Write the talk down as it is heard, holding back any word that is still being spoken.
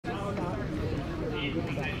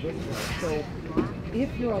So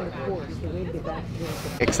if you're on the course, the way to get back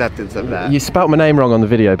to acceptance of that. You spelt my name wrong on the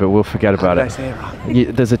video, but we'll forget about it. How did I say it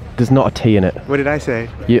wrong? There's not a T in it. What did I say?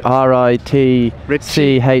 RITCHIE.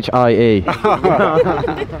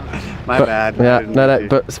 My bad. Yeah, no,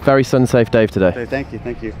 but it's very sun-safe Dave today. Okay, thank you,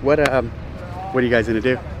 thank you. What are you guys gonna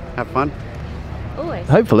do? Have fun? Always.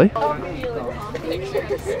 Hopefully.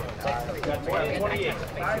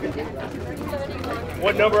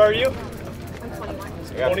 What number are you?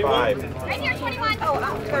 I got 5. Right here, 21. Oh,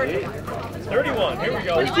 30. 31. Here we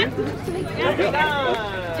go.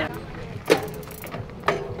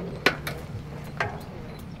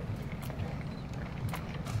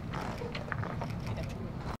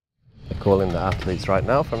 They're calling the athletes right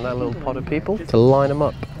now from that little pod of people to line them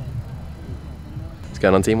up. What's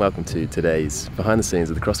going on, team? Welcome to today's behind the scenes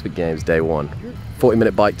of the CrossFit Games Day 1.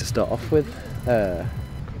 40-minute bike to start off with.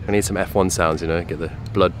 We need some F1 sounds, you know, get the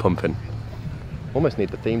blood pumping. Almost need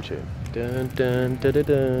the theme tune. Dun, dun, dun, dun,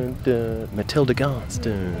 dun, dun. Matilda Gans.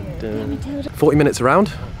 Dun, dun. 40 minutes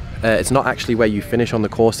around. It's not actually where you finish on the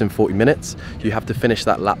course in 40 minutes. You have to finish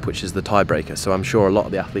that lap, which is the tiebreaker. So I'm sure a lot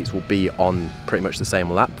of the athletes will be on pretty much the same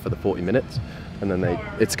lap for the 40 minutes. And then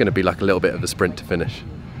it's going to be like a little bit of a sprint to finish.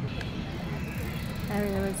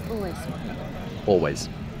 Ariel is always smiling. Always.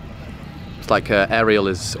 It's like Ariel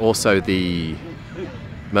is also the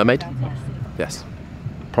mermaid? Yes.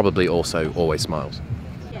 Probably also always smiles.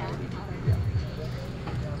 Yeah.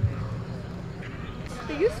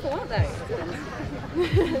 They're useful, aren't they?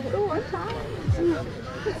 Lights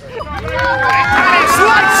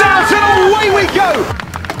out and away we go!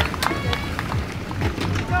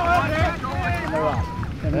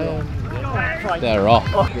 They're off.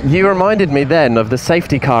 You reminded me then of the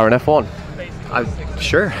safety car in F1.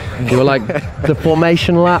 Sure. You were like the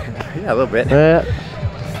formation lap. Yeah, a little bit.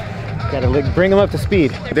 Gotta bring them up to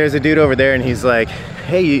speed. There's a dude over there and he's like,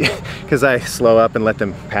 hey, because I slow up and let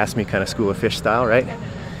them pass me kind of school of fish style, right?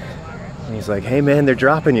 And he's like, hey man, they're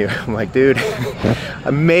dropping you. I'm like, dude,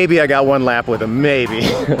 maybe I got one lap with them, maybe.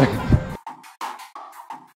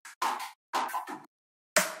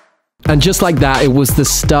 And just like that, it was the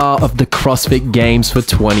start of the CrossFit Games for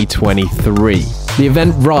 2023. The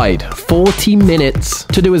event ride, 40 minutes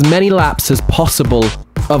to do as many laps as possible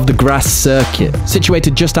of the grass circuit,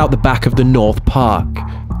 situated just out the back of the North Park.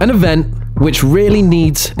 An event which really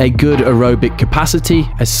needs a good aerobic capacity,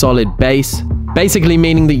 a solid base, basically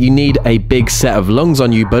meaning that you need a big set of lungs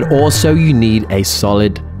on you, but also you need a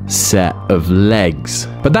solid set of legs.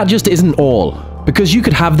 But that just isn't all. Because you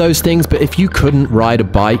could have those things, but if you couldn't ride a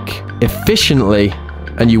bike efficiently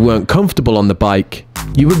and you weren't comfortable on the bike,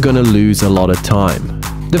 you were gonna lose a lot of time.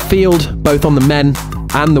 The field, both on the men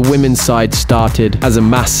and the women's side, started as a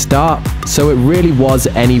mass start, so it really was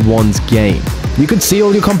anyone's game. You could see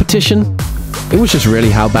all your competition, it was just really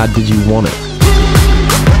how bad did you want it.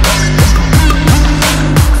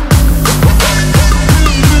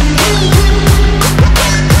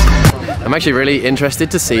 I'm actually really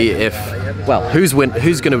interested to see if, well, who's going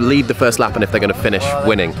to lead the first lap and if they're going to finish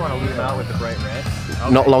winning.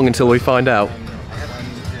 Not long until we find out.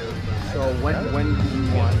 So when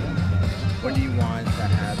do you want to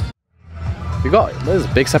have? There's a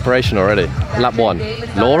big separation already. Lap 1.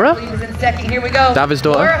 Laura? Here we go. David's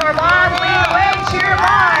daughter?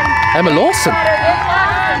 Emma Lawson.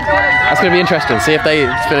 That's going to be interesting. See if they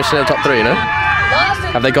finish in the top 3, you know?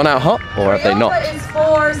 Have they gone out hot or have they not?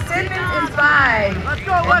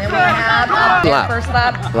 First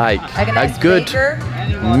lap. Like a good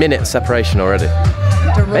minute separation already.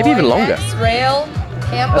 Maybe even longer. Rail,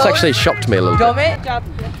 That's actually shocked me a little bit.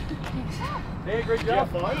 Hey, great job,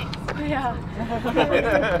 Yeah.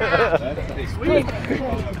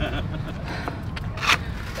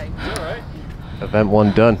 Event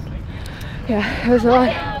 1 done. Yeah, it was a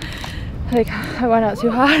lot. Like, I went out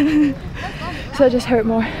too hard. So it just hurt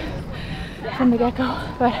more from the get-go.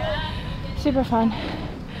 But super fun.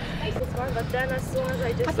 I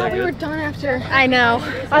thought we were done after. I know.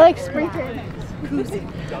 I like sprinting.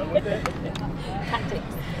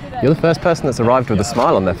 You're the first person that's arrived with a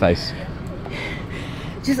smile on their face.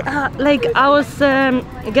 Just like I was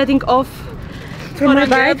getting off from my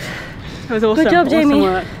bike. It was awesome. Good job, Jamie.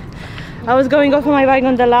 Awesome work. I was going off on my bike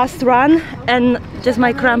on the last run and just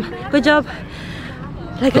my cramp. Good job.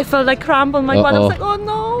 Like I felt like cramp on my butt. I was like, oh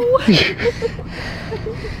no.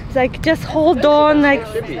 It's like just hold on, like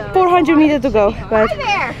 400 meters to go. But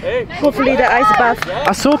hopefully the ice bath.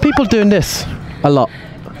 I saw people doing this a lot.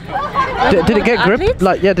 Did it get grip? Athletes?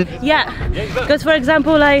 Like, Yeah, because for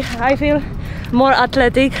example, like I feel more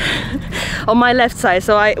athletic on my left side.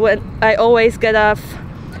 So I always get off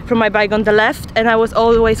from my bike on the left, and I was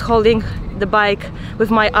always holding the bike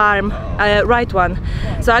with my arm, right one.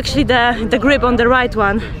 So actually the grip on the right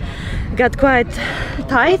one got quite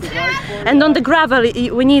tight, and on the gravel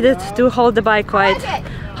we needed to hold the bike quite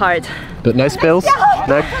hard. But no spills?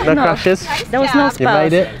 No crashes? There was no spills. You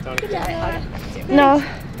made it? No.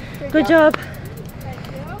 Good job.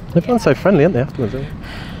 Everyone's so friendly, aren't they, afterwards?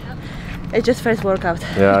 It's just first workout.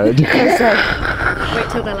 Yeah. Wait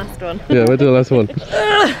till the last one. Yeah, we'll do the last one.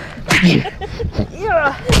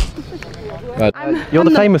 You're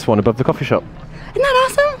the famous one above the coffee shop. Isn't that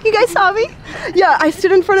awesome? You guys saw me? Yeah, I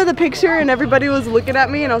stood in front of the picture and everybody was looking at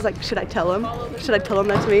me and I was like, should I tell him? Should I tell him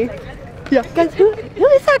that's me? Yeah. Guys, who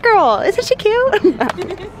is that girl? Isn't she cute?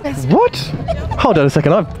 What? Hold on a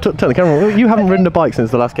second, I've turned the camera on. You haven't ridden a bike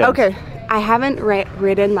since the last game. Okay, I haven't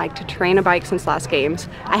ridden like to train a bike since last games.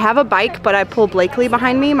 I have a bike, but I pull Blakely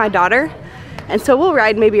behind me, my daughter. And so we'll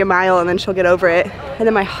ride maybe a mile and then she'll get over it. And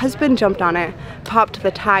then my husband jumped on it, popped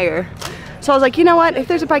the tire. So I was like, you know what? If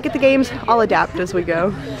there's a bike at the games, I'll adapt as we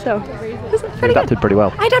go. So it was pretty adapted pretty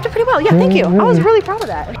well. I adapted pretty well. Yeah, thank you. I was really proud of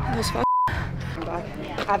that. It was fun.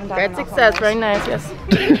 Great success, very nice, yes.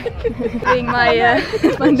 Being my,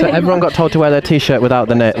 So everyone got told to wear their t-shirt without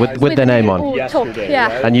the with their name on.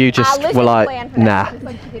 Yeah. And you just were like, nah.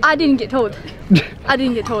 I didn't get told. I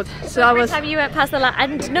didn't get told. So I was. Every time you went past the lap,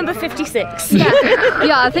 and number 56. Yeah,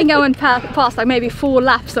 yeah. I think I went past like maybe 4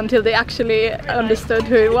 laps until they actually understood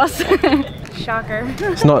who it was. Shocker.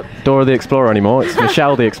 It's not Dora the Explorer anymore, it's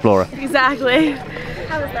Michelle the Explorer. Exactly.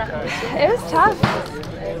 How was that? It was tough.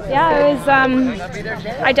 Yeah, it was,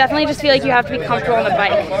 I definitely just feel like you have to be comfortable on the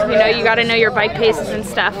bike. You know, you gotta know your bike paces and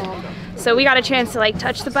stuff. So we got a chance to like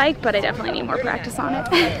touch the bike, but I definitely need more practice on it.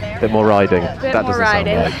 A bit more riding. Bit more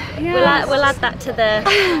riding. Yeah. We'll add that to the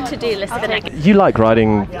to-do list for next. You like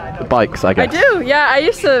riding bikes, I guess? I do, yeah. I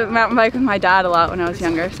used to mountain bike with my dad a lot when I was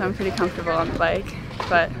younger, so I'm pretty comfortable on the bike.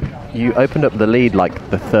 But you opened up the lead like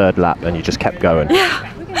the 3rd lap and you just kept going.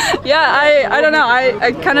 yeah, I don't know.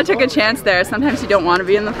 I kind of took a chance there. Sometimes you don't want to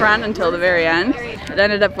be in the front until the very end. It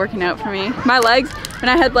ended up working out for me. My legs, when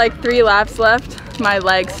I had like 3 laps left, my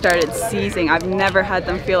legs started seizing. I've never had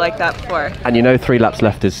them feel like that before. And you know 3 laps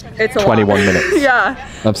left is 21 minutes. Yeah.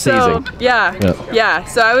 Of seizing. So, yeah.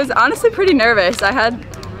 So I was honestly pretty nervous. I had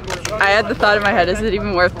the thought in my head, is it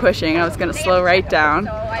even worth pushing? I was gonna slow right down.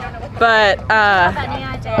 But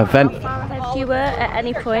event. You were at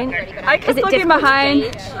any point. I kept looking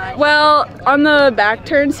behind. Well, on the back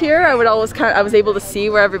turns here, I was able to see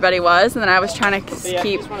where everybody was, and then I was trying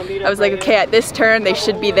to I was like, okay, at this turn they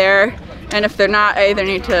should be there, and if they're not, I either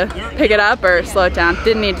need to pick it up or slow it down.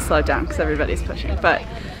 Didn't need to slow it down because everybody's pushing, but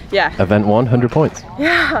yeah. Event 1, 100 points.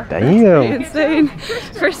 Yeah. Damn. Insane.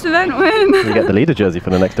 First event win. You get the leader jersey for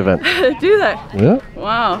the next event. Do that? Yeah.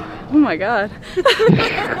 Wow. Oh my god.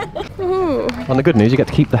 Ooh. On the good news, you get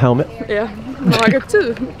to keep the helmet. Yeah. No, I got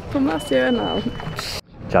 2 from last year now.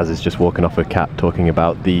 Jazz is just walking off with Kat talking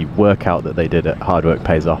about the workout that they did at Hard Work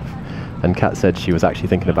Pays Off. And Kat said she was actually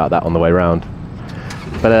thinking about that on the way round.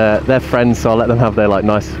 But they're friends, so I'll let them have their like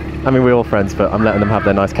nice, I mean we're all friends, but I'm letting them have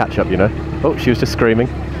their nice catch up, you know. Oh, she was just screaming.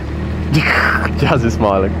 Jazz is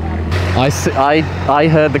smiling. I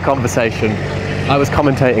heard the conversation. I was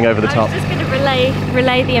commentating over the top. I was just going to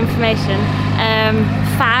relay the information.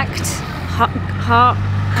 Fact,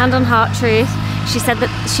 hand on heart truth. She said that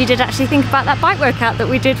she did actually think about that bike workout that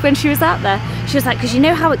we did when she was out there. She was like, because you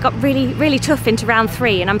know how it got really, really tough into round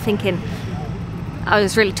 3, and I'm thinking, oh, it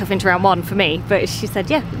was really tough into round 1 for me. But she said,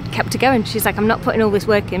 yeah, kept it going. She's like, I'm not putting all this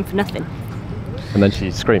work in for nothing. And then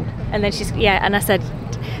she screamed. And then she's, yeah, and I said,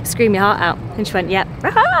 scream your heart out. And she went, yep.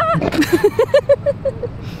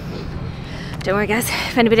 Don't worry guys,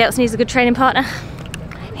 if anybody else needs a good training partner,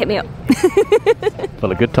 hit me up.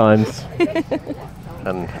 Full of good times.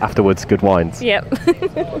 And afterwards, good wines. Yep.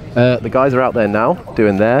 The guys are out there now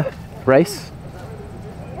doing their race.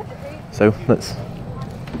 So let's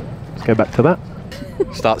go back to that.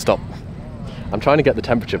 Start, stop. I'm trying to get the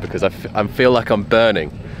temperature because I feel like I'm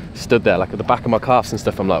burning. Stood there, like at the back of my calves and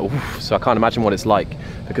stuff, I'm like, oof, so I can't imagine what it's like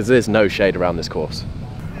because there's no shade around this course.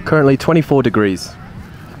 Currently 24 degrees.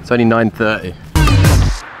 It's only 9:30.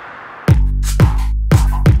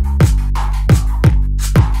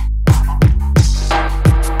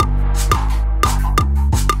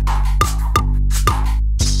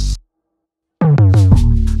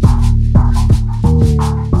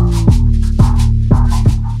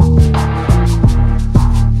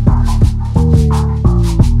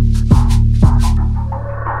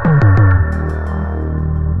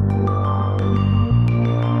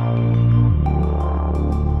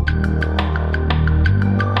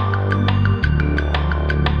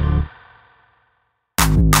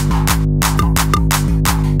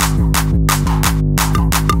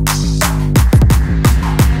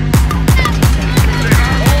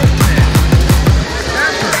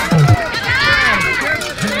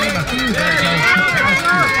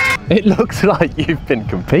 It looks like you've been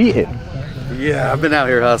competing. Yeah, I've been out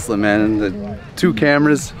here hustling, man. And the 2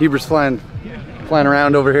 cameras, Heber's flying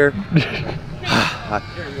around over here.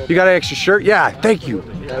 You got an extra shirt? Yeah, thank you.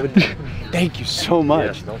 Thank you so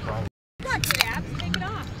much.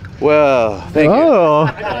 Well, thank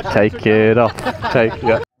you. Take it off. Take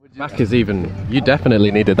it. Mac is even. You definitely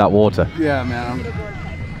needed that water. Yeah, man.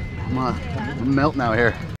 I'm melting out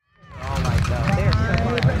here.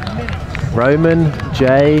 Roman,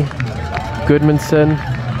 Jay, Goodmanson,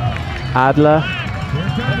 Adler,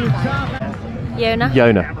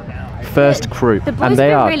 Yona. First group, The boys and they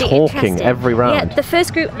were are really talking interested. every round. Yeah, the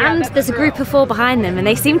first group, and there's a group of 4 behind them, and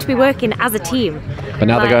they seem to be working as a team. But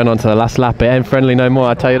now Like- they're going on to the last lap. It ain't friendly no more,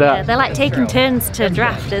 I tell you Yeah, that. they're like taking turns to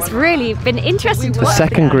draft. It's really been interesting to The watch.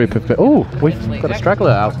 second group have been. Oh, we've got a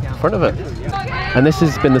straggler out in front of it. And this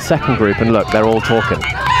has been the second group, and look, they're all talking.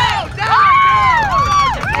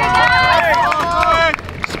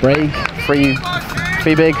 Sprague,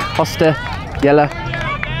 Freebig, Hoster, Yella,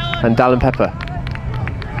 and Dallin Pepper.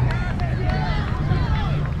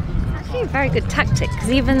 Actually a very good tactic, because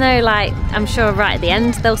even though, like, I'm sure right at the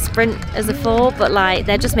end they'll sprint as a 4, but like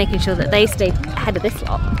they're just making sure that they stay ahead of this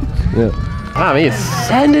lot. Yeah. Wow, he is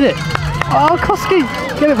sending it. Oh, Koski,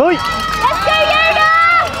 get it, boy. Let's go, Yoda!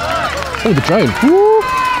 Oh, the drone. Woo.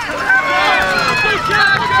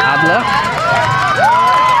 Adler.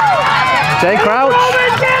 Jay Crouch.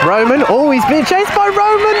 Roman. Oh, he's being chased by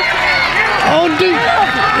Roman. Oh, dude.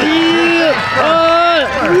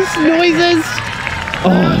 These noises.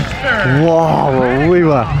 Oh, wow, we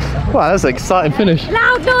were. Wow, that was an exciting finish.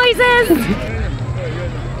 Loud noises!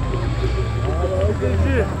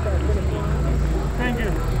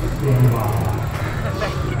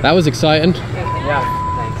 That was exciting.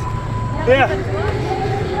 Yeah.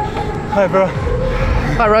 Hi, bro.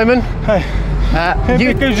 Hi, Roman. Hi.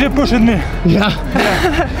 You pushed me. Yeah.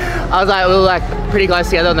 I was like, we were like pretty close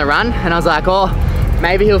together on the run, and I was like, oh,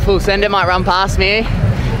 maybe he'll full send it, might run past me.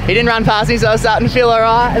 He didn't run past me, so I was starting to feel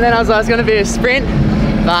alright, and then I was like, it's gonna be a sprint,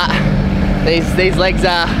 but these legs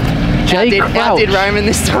outdid Roman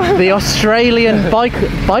this time. The Australian bike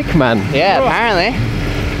man. Yeah, apparently.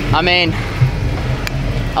 I mean,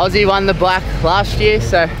 Aussie won the black last year,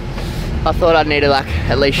 so I thought I'd need to like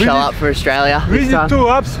at least show up for Australia. We did 2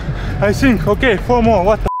 ups, I think. Okay, 4 more.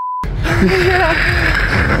 What the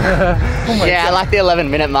yeah, I like the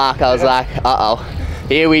 11-minute mark. I was like, uh-oh,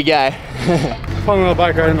 here we go. Fun little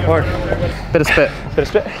bike ride in the park. Bit of spit. Bit of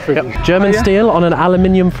spit. Yep. German steel on an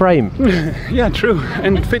aluminium frame. Yeah, true.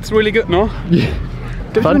 And it fits really good, no? Yeah.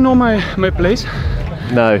 Don't Fun? you know my place?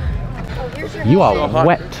 No. You are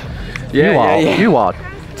wet. Yeah, You are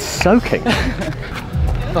soaking.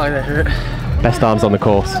 That hurt. Best arms on the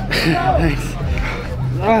course. Thanks.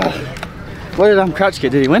 What did Crouch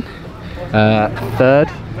get? Did he win? 3rd.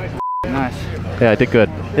 Nice. Yeah, I did good.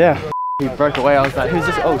 Yeah. He broke away. I was like, who's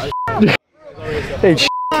this? Oh, Hey,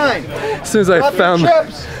 as soon as I found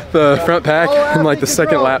the front pack in like the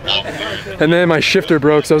 2nd lap, and then my shifter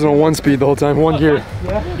broke, so I was on 1 speed the whole time, 1 gear.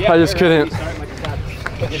 I just couldn't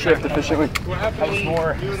shift efficiently.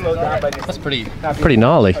 That's pretty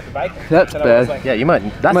gnarly. that's bad. Yeah, you might.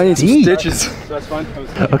 That's Might need some deep. stitches.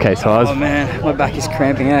 Okay, so I was. Oh man, my back is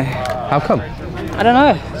cramping, eh? How come? I don't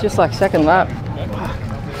know, it's just like 2nd lap.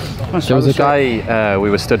 There was a guy we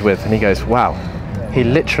were stood with, and he goes, "Wow, he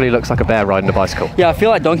literally looks like a bear riding a bicycle." Yeah, I feel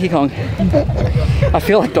like Donkey Kong. I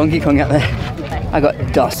feel like Donkey Kong out there. I got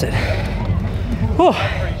dusted. Whew.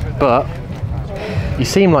 But you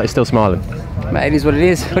seem like you're still smiling. Mate, it is what it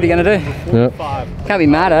is. What are you gonna do? Yeah. Can't be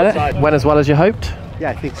mad at it. Went as well as you hoped.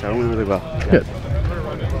 Yeah, I think so. I went really well. Good.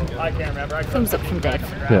 Thumbs up from Dave.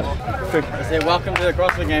 Yeah. I say welcome to the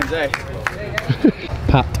CrossFit Games, eh?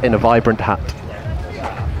 Pat in a vibrant hat.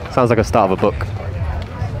 Sounds like a start of a book.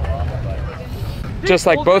 Just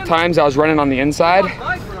like both times I was running on the inside,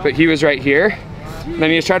 but he was right here. Then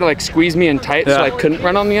he just tried to like squeeze me in tight so I couldn't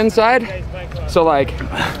run on the inside. So like,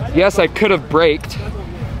 yes, I could have braked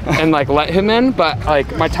and like let him in, but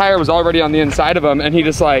like my tire was already on the inside of him, and he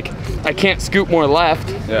just like, I can't scoot more left.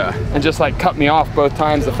 Yeah. And just like cut me off both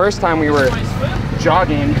times. The first time we were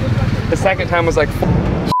jogging, the second time was like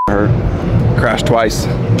Crashed twice.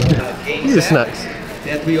 These are snacks.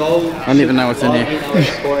 I don't even know what's in here.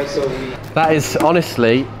 That is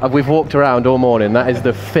honestly, we've walked around all morning. That is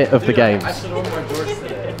the fit of the games.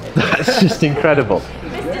 That's just incredible.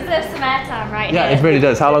 This deserves some airtime right Yeah, here. it really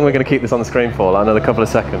does. How long are we going to keep this on the screen for? Like another couple of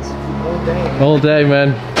seconds. All day, man.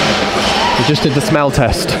 You just did the smell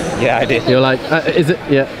test. Yeah, I did. You're like, is it?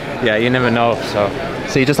 Yeah. Yeah, you never know.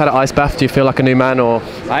 So you just had an ice bath. Do you feel like a new man, or?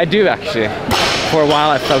 I do actually. For a while,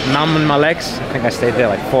 I felt numb in my legs. I think I stayed there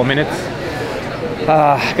like 4 minutes.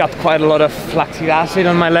 Got quite a lot of lactic acid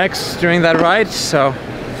on my legs during that ride, so...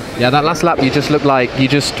 Yeah, that last lap you just looked like you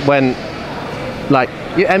just went, like,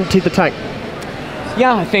 you emptied the tank.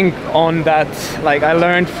 Yeah, I think on that, like I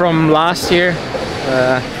learned from last year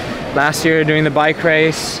doing the bike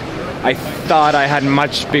race, I thought I had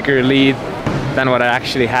much bigger lead than what I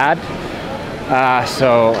actually had.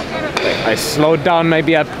 So I slowed down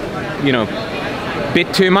maybe a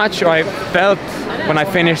bit too much, or I felt when I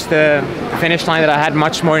finished the finish line that I had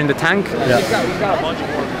much more in the tank.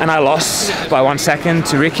 And I lost by 1 second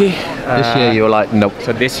to Ricky. This year you were like, nope.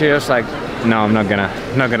 So this year I was like, no, I'm not gonna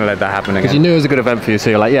let that happen again. Because you knew it was a good event for you, so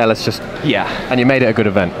you're like, yeah, let's just... Yeah. And you made it a good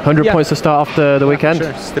event. 100 points to start off the weekend? Sure,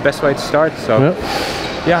 it's the best way to start, so...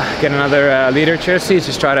 Yeah, get another leader jersey,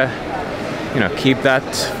 just try to, keep that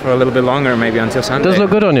for a little bit longer, maybe until Sunday. Does look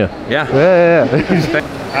good on you. Yeah. Yeah.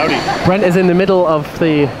 Howdy. Brent is in the middle of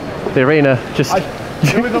the arena, just...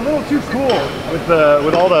 It was a little too cool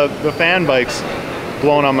with all the fan bikes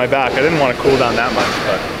blowing on my back. I didn't want to cool down that much,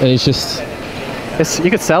 but... And he's just... you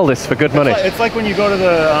could sell this for good money. It's like when you go to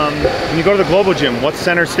the Global Gym. What's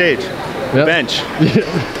center stage? Yep. Bench.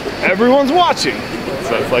 Everyone's watching.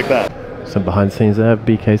 So it's like that. Some behind the scenes there.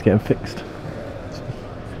 BK's getting fixed.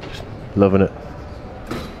 Just loving it.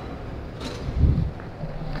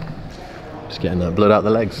 Just getting that blood out the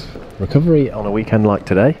legs. Recovery on a weekend like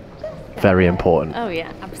today, very important. Oh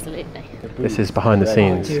yeah, absolutely. This is behind the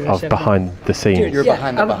scenes of behind the scenes. Dude, you're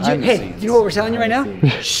behind the scenes. Hey, you know what we're telling you right now?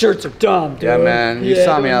 Shirts are dumb, dude. Yeah, man. You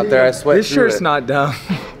saw me out there. I sweat. This shirt's not dumb.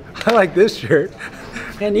 I like this shirt.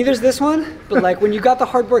 Yeah, neither's this one. But like when you got the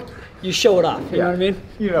hard work, you show it off. You know what I mean?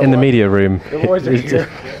 In the media room. The boys are here.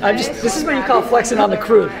 This is what you call flexing on the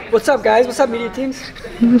crew. What's up, guys? What's up, media teams?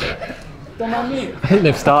 Don't mind me. I think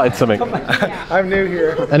they've started something. I'm new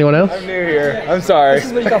here. Anyone else? I'm new here. I'm sorry. This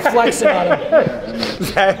is what you call flexing on them.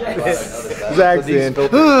 Zach's in.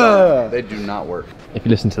 They do not work. If you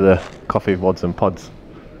listen to the Coffee, Wads and Pods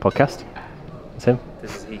podcast, it's him.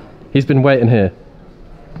 This is he. He's been waiting here.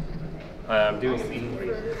 I'm doing a meeting.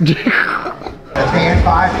 Band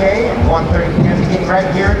 5K and 1:30 right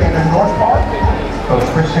here in the North Park. Coach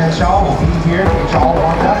Christian Shaw will be here to get y'all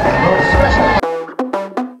warmed up and go to special.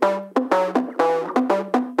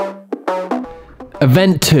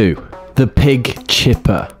 Event 2, the Pig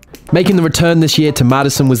Chipper. Making the return this year to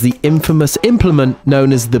Madison was the infamous implement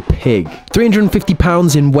known as the Pig. 350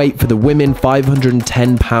 pounds in weight for the women,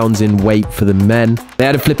 510 pounds in weight for the men. They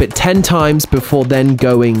had to flip it 10 times before then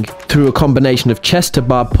going through a combination of chest to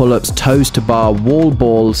bar pull-ups, toes to bar, wall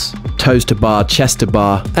balls, toes to bar, chest to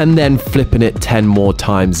bar, and then flipping it 10 more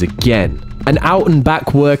times again. An out and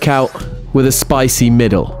back workout with a spicy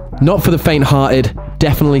middle. Not for the faint-hearted,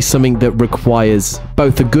 definitely something that requires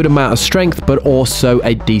both a good amount of strength but also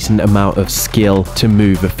a decent amount of skill to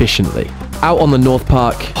move efficiently. Out on the North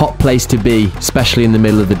Park, hot place to be, especially in the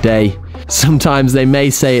middle of the day. Sometimes they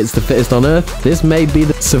may say it's the fittest on earth. This may be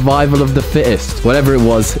the survival of the fittest. Whatever it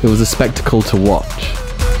was a spectacle to watch.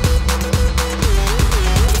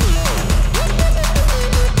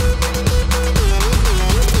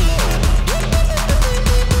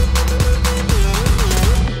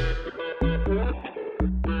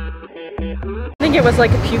 It was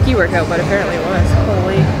like a pukey workout, but apparently it was.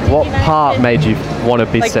 Holy. What part made you want to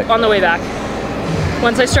be sick? On the way back.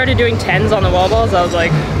 Once I started doing 10s on the wall balls, I was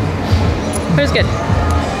like, it was good.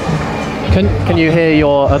 Can you hear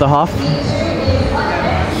your other half?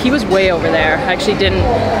 He was way over there. I actually didn't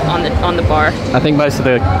on the bar. I think most of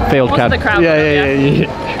the field Most of the crowd. Yeah.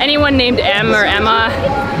 Anyone named M or Emma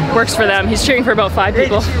works for them. He's cheering for about 5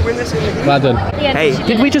 people. Well done. Hey,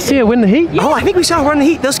 did we just see her win the heat? Oh, I think we saw her win the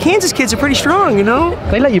heat. Those Kansas kids are pretty strong, you know?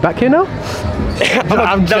 They let you back here now?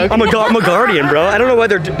 I'm a guardian, bro. I don't know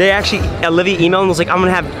whether they actually, Olivia emailed and was like, I'm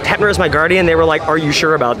gonna have Hepner as my guardian. They were like, are you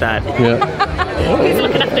sure about that? Yeah.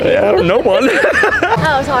 I don't know one.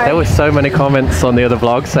 Oh, sorry. There were so many comments on the other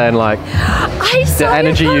vlog saying like, the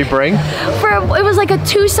energy you bring. It was like a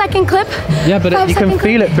 2-second clip. Yeah, but you can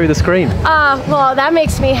feel it through the screen. Well, that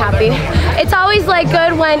makes me happy. It's always like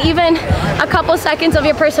good when even a couple seconds of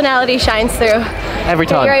your personality shines through. Every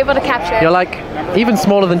time. You're able to capture it. You're like even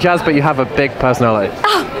smaller than Jazz, but you have a big personality.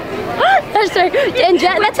 Oh, that's right. And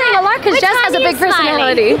that's saying a lot because Jess has a big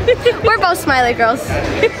personality. We're both smiley girls.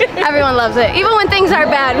 Everyone loves it. Even when things are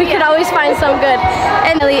bad, we could always find some good.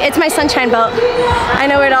 And it's my sunshine belt. I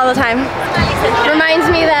know it all the time. reminds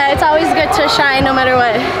me that it's always good to shine no matter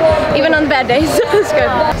what, even on the bad days. It's good.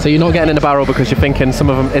 So you're not getting in the barrel because you're thinking some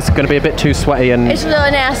of them, it's going to be a bit too sweaty and... It's a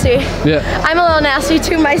little nasty. Yeah. I'm a little nasty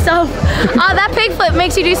too myself. That pig flip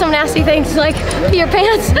makes you do some nasty things, like pee your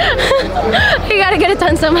pants. You gotta get it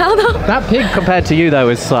done somehow though. That pig compared to you though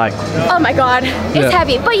is like... Oh my God, it's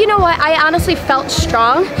heavy. But you know what, I honestly felt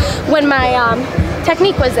strong when my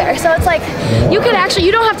technique was there. So it's like, you could actually,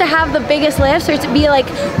 you don't have to have the biggest lifts or to be like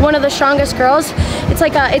one of the strongest girls. It's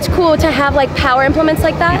like, it's cool to have like power implements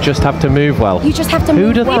like that. You just have to move well. You just have to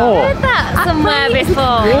move well. Who'd have thought? Heard that somewhere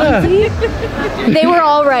before. Yeah. They were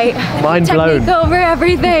all right. Mind technique blown. over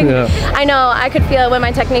everything. Yeah. I know, I could feel it when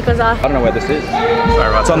my technique was off. I don't know where this is. Sorry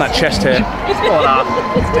about It's on that chest hair. It's going off.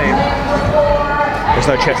 There's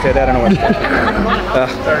no chest hair there, I don't know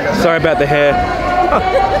where. Sorry about the hair.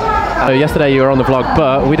 Yesterday you were on the vlog,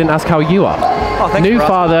 but we didn't ask how you are. Oh, thanks. New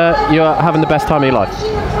father, you're having the best time of your life.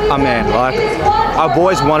 Oh man, like, I've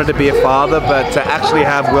always wanted to be a father, but to actually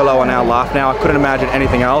have Willow in our life now, I couldn't imagine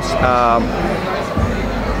anything else.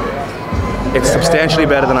 It's substantially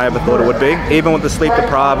better than I ever thought it would be. Even with the sleep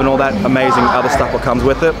deprived and all that amazing other stuff that comes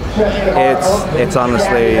with it, it's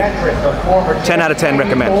honestly 10 out of 10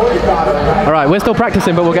 recommend. All right, we're still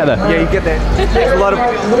practicing, but we'll get there. Yeah, you get there. There's a lot of...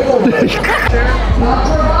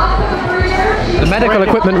 The medical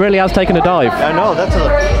equipment really has taken a dive. I know, that's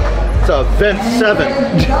a vent 7.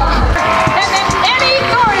 And then Eddie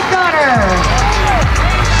Corey-Cutter.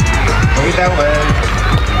 Lead that way.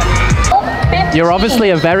 You're obviously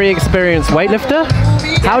a very experienced weightlifter.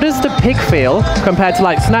 How does the pig feel compared to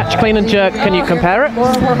like snatch, clean and jerk? Can you compare it?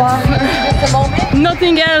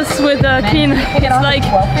 Nothing else with clean. It's like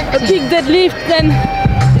a pig deadlift, then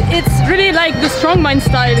it's really like the strongman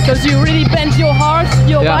style because you really bend your heart,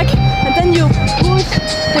 your back, and then you push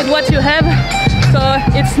with what you have. So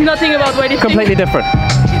it's nothing about weightlifting. Completely different.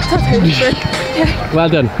 Totally different. Yeah. Well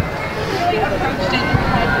done.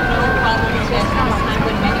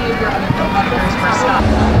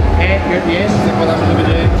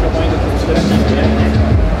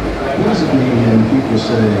 What does it mean when people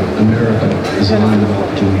say America is not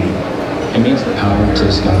about doing? It means the power to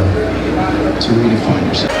discover, to redefine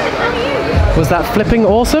yourself. Was that flipping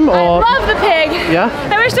awesome or? I love the pig. Yeah?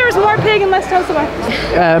 I wish there was more pig and less toast bar.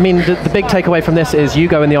 I mean, the big takeaway from this is you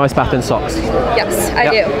go in the ice bath in socks. Yes, I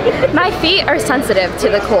do. My feet are sensitive to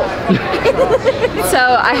the cold. So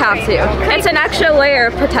I have to. It's an extra layer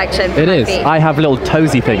of protection for It my is. feet. I have little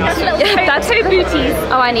toesy things. Yeah, that's toe booties.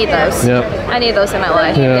 Oh, I need those. Yeah. I need those in my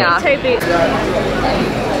life. Yeah. Toe boots.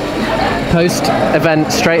 Post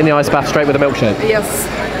event, straight in the ice bath, straight with a milkshake. Yes.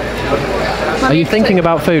 Are you thinking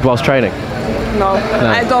about food whilst training? No,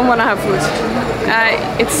 I don't want to have food.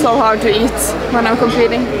 It's so hard to eat when I'm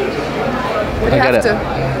competing. But I you get have it. to.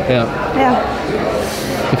 Yeah.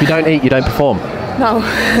 Yeah. If you don't eat, you don't perform. No.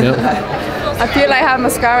 Yeah. I feel like I have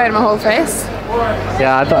mascara in my whole face.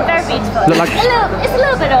 Yeah, I thought. Very beautiful. Look like It's a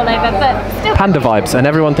little bit all over, but still. panda vibes, and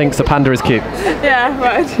everyone thinks a panda is cute. Yeah,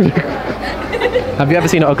 right. Have you ever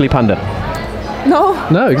seen an ugly panda? No.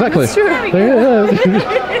 No, exactly. That's true.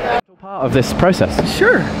 Yeah. Part of this process.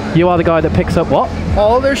 Sure. You are the guy that picks up what?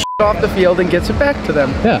 All their shit off the field and gets it back to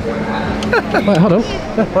them. Yeah. Wait, hold on.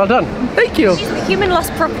 Yeah, well done. Thank you. Human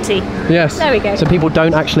lost property. Yes. There we go. So people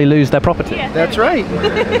don't actually lose their property. Yeah. That's right.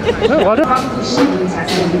 Oh, well done.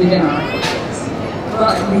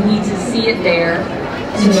 But we need to see it there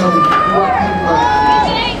to know what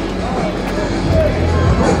people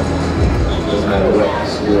No matter what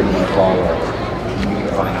story you follow, you can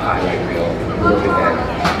find a highlight reel, look at that,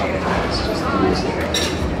 and it's just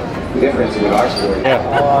the difference with our story.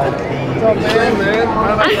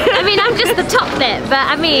 I mean, I'm just the top bit, but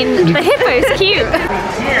I mean, the hippo's cute.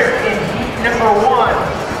 Here is number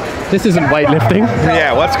 1. This isn't weightlifting.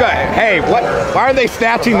 Yeah, what's going? Hey, what? Why are they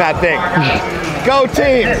snatching that thing? Go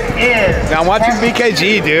team! Now I'm watching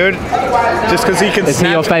BKG, dude. Just because he can. Is he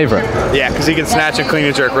your favorite? Yeah, because he can snatch and clean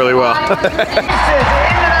and jerk really well. Into that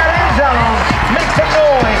end zone. Make some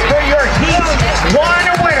noise for your Heat 1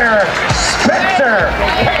 winner, Spencer.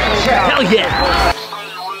 Hell yeah!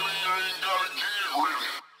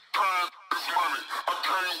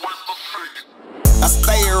 I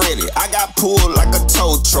stay ready, I got pulled like a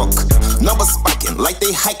tow truck. Numbers spiking like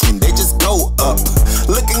they hiking, they just go up.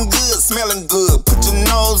 Looking good, smelling good, put your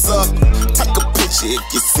nose up. Take a picture if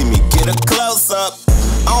you see me, get a close up.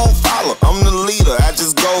 I don't follow, I'm the leader, I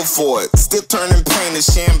just go for it. Still turning pain to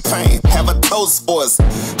champagne, have a toast for us.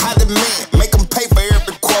 High demand, make them pay for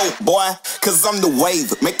every quote, boy. Cause I'm the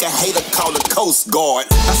wave, make a hater call the Coast Guard.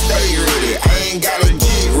 I stay ready, I ain't gotta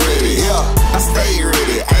get ready. Yeah, I stay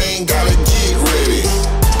ready, I ain't gotta get ready.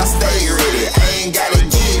 I stay ready, I ain't gotta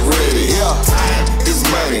get ready. Yeah.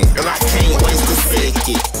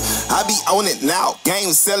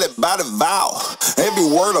 fame, sell it by the vow. Every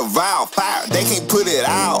word a vow, fire, they can't put it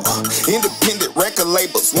out. Independent record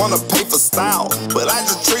labels wanna pay for style, but I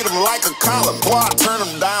just treat them like a collar, boy, I turn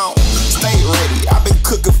them down. Stay ready, I've been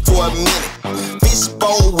cooking for a minute.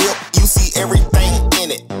 Fishbowl whip, you see everything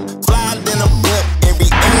in it. Fly in a blimp, every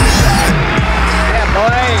Yeah,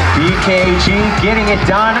 boy. BKG getting it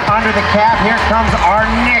done under the cap. Here comes our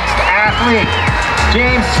next athlete,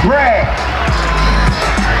 James Sprague.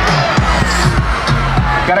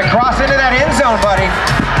 Gotta cross into that end zone, buddy. You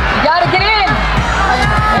gotta get in.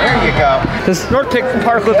 There you go. There's Nordic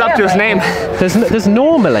Park lived up to his name. There's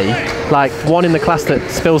normally like one in the class that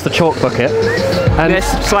spills the chalk bucket. And this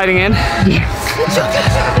sliding in.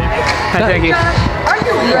 Thank you.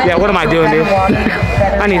 Yeah, what am I doing, dude?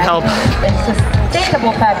 I need help.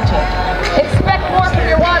 Sustainable packaging. Expect more from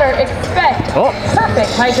your water. Expect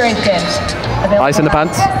perfect hydration. Ice in the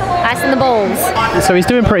pants. Ice in the balls. So he's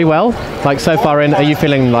doing pretty well. Like so far in, are you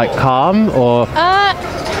feeling like calm or?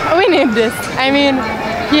 We need this. I mean,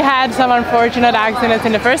 he had some unfortunate accidents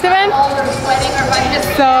in the first event,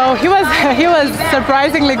 so he was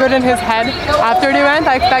surprisingly good in his head after the event.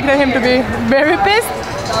 I expected him to be very pissed.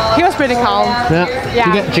 He was pretty calm. Yeah.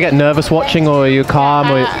 Do you get nervous watching, or are you calm?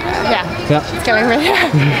 Yeah. It's killing me.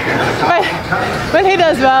 But when he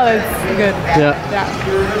does well, it's good. Yeah.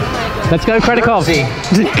 Let's go, Kredikov. For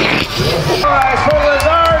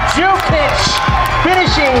Lazar Jukic,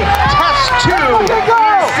 finishing test 2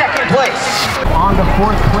 in second place. On to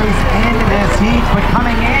 4th place in this heat, but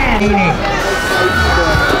coming in.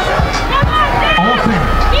 Olsen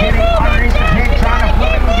getting underneath the pig, trying to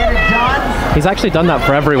flip it and get it done. He's actually done that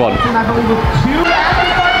for everyone. And I believe with 2.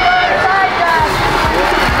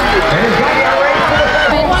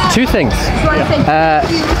 Two things.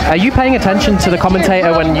 Are you paying attention to the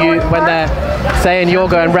commentator when they're saying you're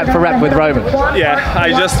going rep for rep with Roman? Yeah, I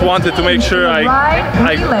just wanted to make sure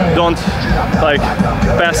I don't like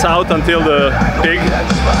pass out until the pig.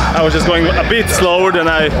 I was just going a bit slower than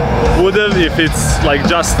I would have if it's like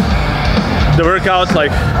just the workout,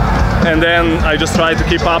 like, and then I just tried to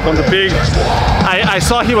keep up on the pig. I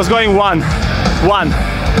saw he was going one.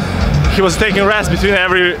 He was taking rest between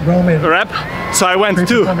every rep, so I went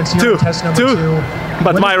two,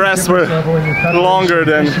 but my rests were longer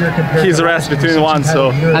than his rest between one.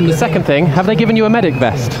 So. And the second thing, have they given you a medic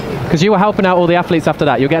vest? Because you were helping out all the athletes after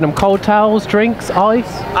that. You're getting them cold towels, drinks,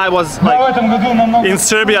 ice. I was like, in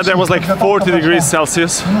Serbia there was like 40 degrees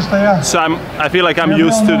Celsius, so I feel like I'm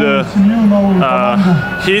used to the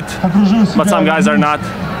heat, but some guys are not.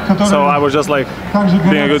 So I was just like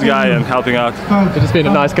being a good guy and helping out. You're just being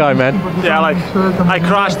a nice guy, man. Yeah, like I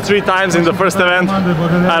crashed 3 times in the first event.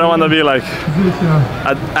 I don't want to be like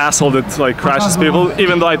an asshole that like crashes people,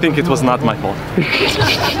 even though I think it was not my fault. If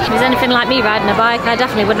it was anything like me riding a bike, I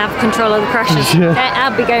definitely wouldn't have control of the crashes.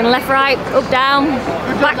 I'd be going left, right, up, down,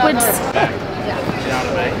 backwards.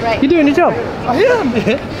 You're doing your job. I am.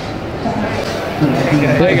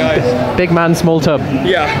 Hey guys. Big man, small tub.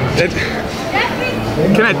 Yeah.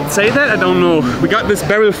 Can I say that? I don't know. We got this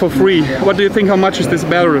barrel for free. What do you think? How much is this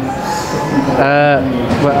barrel?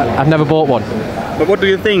 Well, I've never bought one. But what do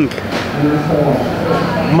you think?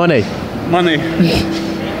 Money. Money.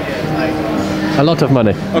 A lot of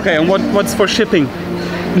money. Okay, and what's for shipping?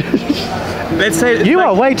 Let's say you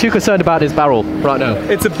are way too concerned about this barrel right now.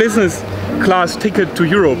 It's a business class ticket to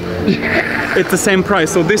Europe. It's the same price,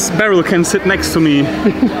 so this barrel can sit next to me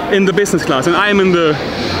in the business class, and I'm in the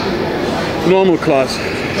normal class.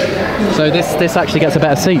 So this actually gets a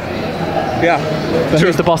better seat. Yeah. But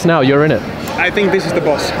who's the boss now? You're in it. I think this is the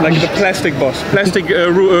boss, like the plastic boss. Plastic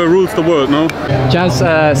rules the world, no? Jazz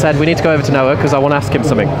said we need to go over to Noah because I want to ask him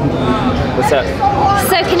something. What's up?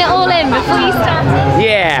 Soaking it all in before you start.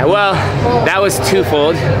 Yeah, well, that was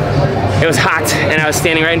twofold. It was hot, and I was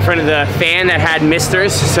standing right in front of the fan that had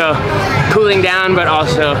misters, so cooling down, but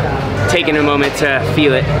also taking a moment to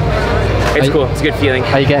feel it. It's cool. It's a good feeling.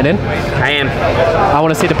 Are you getting in? I am. I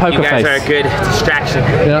want to see the poker face. You guys are a good distraction.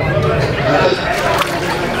 Yeah.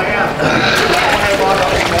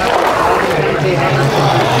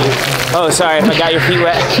 Oh, sorry if I got your feet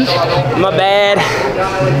wet. My bad. I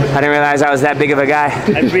didn't realize I was that big of a guy.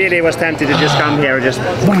 I really was tempted to just come here and just...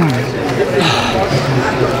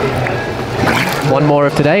 One more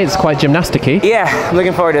of today. It's quite gymnastic-y. Yeah, I'm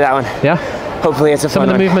looking forward to that one. Yeah? Hopefully it's a fun Some of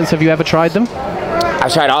the one. movements, have you ever tried them?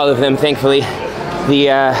 I've tried all of them, thankfully.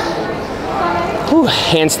 The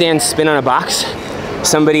handstand spin on a box.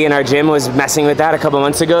 Somebody in our gym was messing with that a couple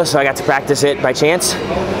months ago, so I got to practice it by chance.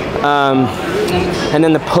 And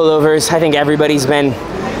then the pullovers, I think everybody's been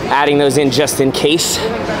adding those in just in case.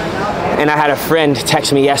 And I had a friend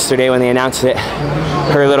text me yesterday when they announced it.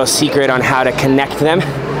 her little secret on how to connect them,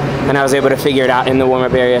 and I was able to figure it out in the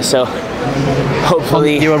warm-up area. So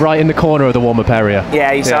hopefully you were right in the corner of the warm-up area.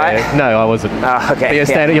 Yeah, you saw it? No, I wasn't. Oh, okay. But you're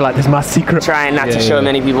standing, you're like, there's my secret. Trying not to show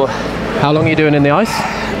many people. How long are you doing in the ice?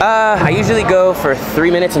 I usually go for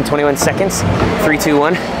 3 minutes and 21 seconds. 3, 2,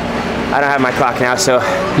 1. I don't have my clock now, so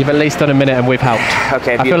you've at least done a minute, and we've helped.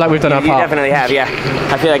 Okay, I feel like we've done our part. You definitely have, yeah.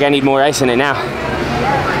 I feel like I need more ice in it now.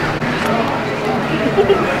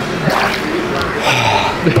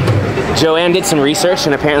 Joanne did some research,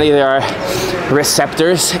 and apparently there are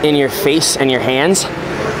receptors in your face and your hands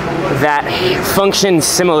that function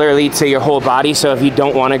similarly to your whole body. So if you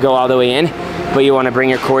don't want to go all the way in, but you want to bring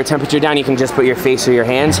your core temperature down, you can just put your face or your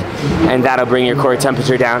hands, and that'll bring your core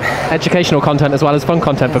temperature down. Educational content as well as fun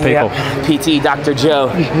content for people. Yep. PT Dr. Joe.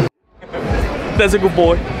 That's a good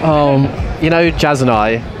boy. You know, Jazz and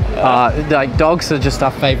I, like dogs are just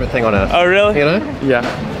our favorite thing on earth. Oh really? You know? Yeah.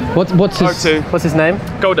 What's his name?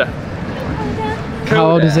 Golda.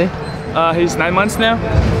 How old is he? He's 9 months now.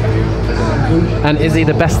 And is he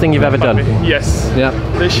the best thing you've ever done? Yes. Yeah.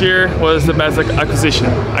 This year was the best acquisition.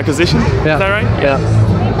 Acquisition? Yeah. Is that right? Yeah.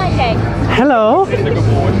 Hello.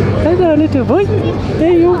 Hello, little boy.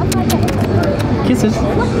 There you. Kisses.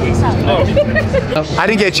 I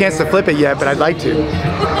didn't get a chance to flip it yet, but I'd like to.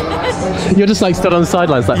 You're just like stood on the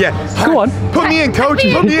sidelines, like, yeah. Go on. Put me in, coach.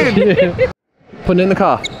 Put me in. Yeah. Put it in the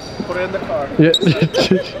car. Put it in the car. Yeah.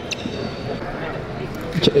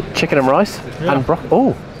 Chicken and rice and broccoli.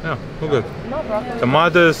 Oh. Yeah, look good.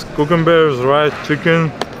 Tomatoes, cucumbers, rice,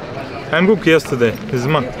 chicken. I'm cooked yesterday. His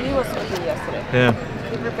mom. He was cooking yesterday. Yeah.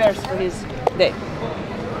 He prepares for his day.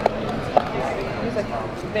 He's like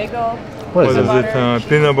bagel. What is it?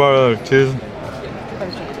 Peanut butter, cheese.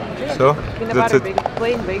 So Peanut that's butter, it. bagel,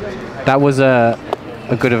 plain bagel. That was a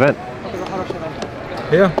good event.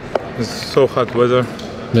 Yeah. It's so hot weather.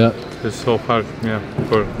 Yeah. It's so hard. Yeah.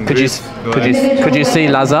 For Could you see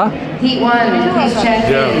Lazar? Heat 1, please check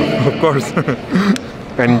in. Yeah, of course.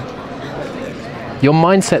 And your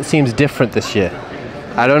mindset seems different this year.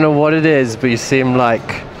 I don't know what it is, but you seem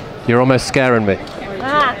like you're almost scaring me.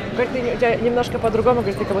 Говорит, ты у тебя немножко по-другому,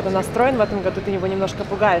 говорит, ты как будто настроен в этом году, ты его немножко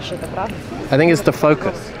пугаешь, это правда? I think it's the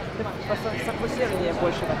focus. Сфокусирование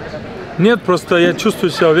больше в этом году. Нет, просто я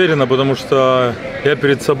чувствую себя уверенно, потому что я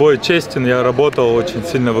перед собой честен, я работал, очень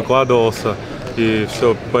сильно выкладывался, и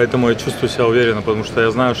все, поэтому я чувствую себя уверенно, потому что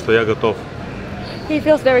я знаю, что я готов. He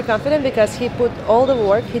feels very confident because he put all the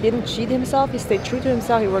work, he didn't cheat himself, he stayed true to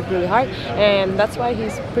himself, he worked really hard, and that's why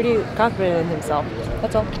he's pretty confident in himself.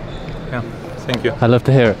 That's all. Yeah, thank you. I love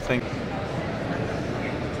to hear it. Thank you.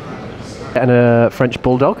 And a French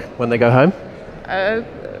bulldog when they go home?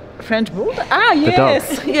 French bulldog? Ah, The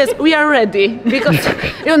yes, dog. yes, we are ready because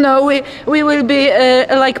you know we will be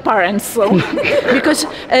like parents. So because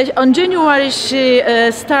on January she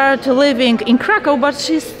start living in Krakow, but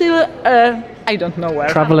she's still I don't know where.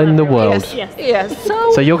 Traveling the world. Yes, yes.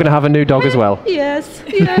 So you're going to have a new dog as well? Yes,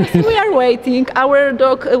 yes, we are waiting. Our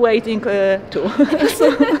dog waiting too.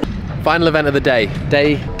 So. Final event of the day.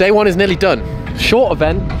 Day one is nearly done. Short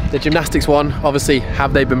event, the gymnastics one. Obviously,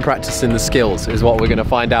 have they been practicing the skills is what we're going to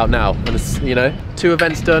find out now. And it's, you know, 2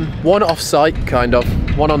 events done, 1 off-site, kind of,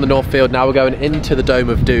 1 on the North Field. Now we're going into the Dome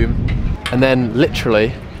of Doom. And then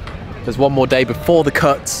literally, there's 1 more day before the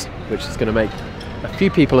cuts, which is going to make a few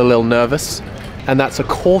people a little nervous. And that's a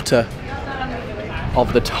quarter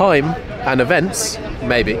of the time and events,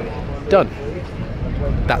 maybe, done.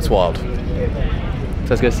 That's wild.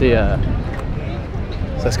 So let's go see,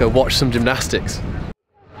 so let's go watch some gymnastics.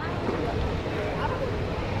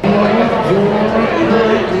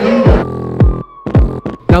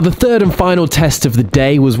 Now, the third and final test of the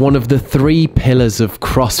day was one of the 3 pillars of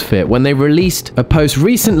CrossFit. When they released a post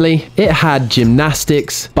recently, it had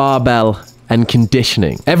gymnastics, barbell, and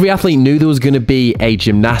conditioning. Every athlete knew there was going to be a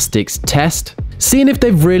gymnastics test, seeing if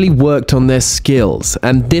they've really worked on their skills,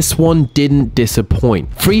 and this one didn't disappoint.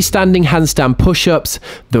 Freestanding handstand push-ups,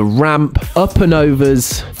 the ramp, up and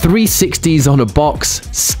overs, 360s on a box,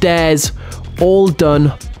 stairs, all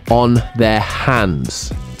done on their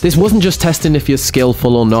hands. This wasn't just testing if you're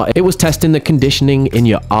skillful or not, it was testing the conditioning in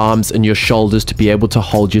your arms and your shoulders to be able to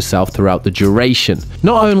hold yourself throughout the duration.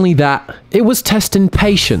 Not only that, it was testing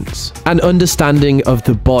patience and understanding of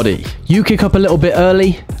the body. You kick up a little bit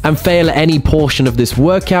early and fail at any portion of this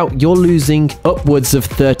workout, you're losing upwards of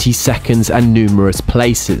 30 seconds and numerous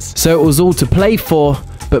places. So it was all to play for,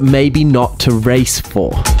 but maybe not to race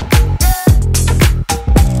for.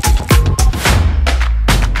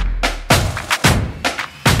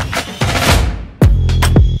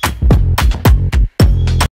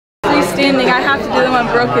 Standing, I have to do them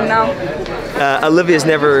unbroken now. Olivia's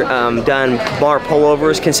never done bar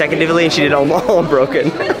pullovers consecutively, and she did them all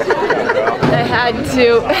unbroken. I had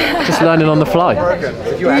to. Just learning on the fly.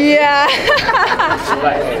 Yeah.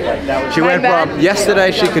 She went from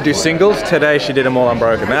yesterday she could do singles, today she did them all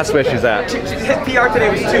unbroken. That's where she's at. PR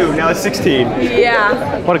today was 2, now it's 16.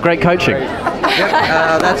 Yeah. What a great coaching.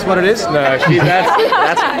 That's what it is? No,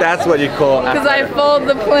 that's what you call. Because I followed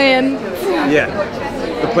the plan. Yeah.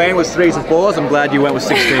 The plan was 3s and 4s. I'm glad you went with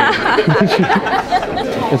 16.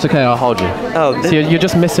 It's okay, I'll hold you. Oh, so you're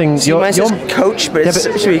just missing. Mine says coach, but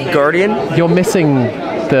it should be guardian. You're missing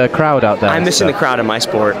the crowd out there. I'm missing the crowd in my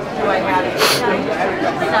sport.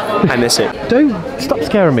 I miss it. Don't stop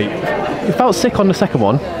scaring me. You felt sick on the second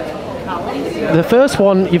one. The first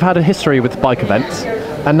one, you've had a history with bike events,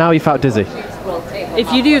 and now you felt dizzy.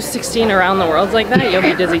 If you do 16 around the world like that, you'll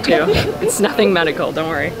be dizzy too. It's nothing medical, don't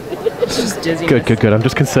worry. It's just dizziness. Good. I'm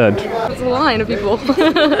just concerned. There's a line of people.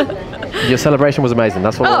 Your celebration was amazing.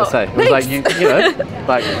 That's what I want to say. It was like you know,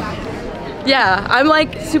 like. Yeah, I'm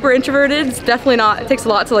like super introverted. It's definitely not. It takes a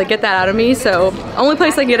lot to like get that out of me. So only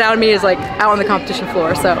place I can get out of me is like out on the competition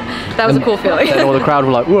floor. So that was a cool feeling. And all the crowd were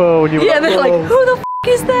like, "Whoa!" And you were yeah, like, they're like, "Who the f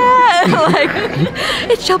is that?" Like,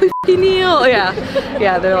 it's Shelby f***ing Neal. Yeah.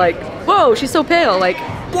 They're like, "Whoa, she's so pale." Like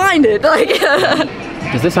blinded. Like.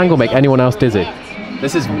 Does this angle make anyone else dizzy?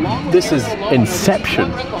 This is Inception.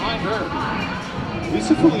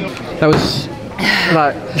 That was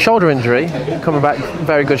like shoulder injury, coming back,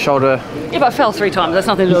 very good shoulder. Yeah, but I fell 3 times. That's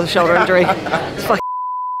nothing to do with shoulder injury. It's fucking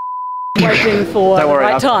waiting for the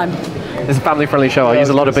right time. It's a family-friendly show. I use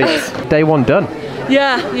a lot of beats. Day 1 done.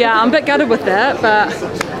 Yeah, I'm a bit gutted with that, but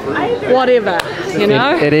whatever, you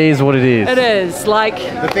know? It is what it is. It is, like...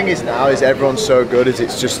 The thing is now is everyone's so good is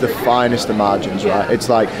it's just the finest of margins, right? It's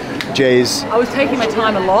like Jay's... I was taking my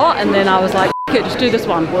time a lot, and then I was like, okay, just do this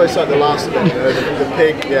one. Well, it's like the last event, you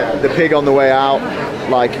know, the pig on the way out,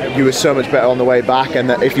 like you were so much better on the way back, and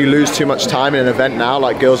that if you lose too much time in an event now,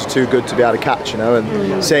 like girls are too good to be able to catch, you know,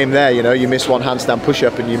 and same there, you know, you miss one handstand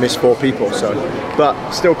push-up and you miss 4 people, so, but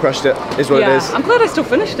still crushed it, is what it is. I'm glad I still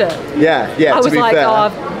finished it. Yeah, I was to be like, fair, oh,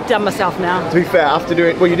 I've done myself now. To be fair, after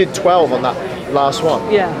doing, well, you did 12 on that last one.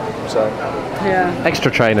 Yeah. So. Yeah.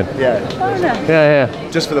 Extra training. Yeah. Oh, no. Yeah.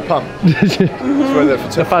 Just for the pump. For the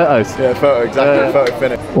photos. Yeah, photo, exactly, photo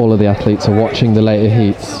finish. All of the athletes are watching the later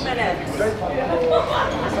heats.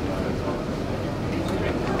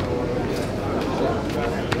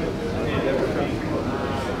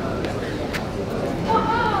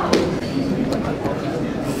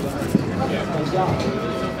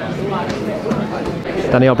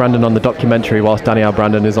 Danielle Brandon on the documentary whilst Danielle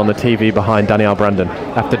Brandon is on the TV behind Danielle Brandon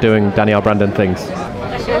after doing Danielle Brandon things.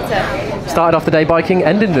 Started off the day biking,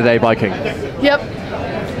 ended the day biking. Yep.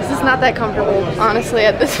 This is not that comfortable, honestly,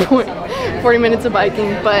 at this point. 40 minutes of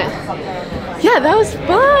biking, but yeah, that was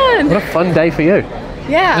fun. What a fun day for you.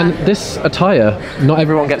 Yeah. And this attire, not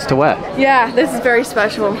everyone gets to wear. Yeah, this is very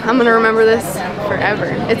special. I'm gonna remember this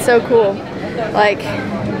forever. It's so cool. Like,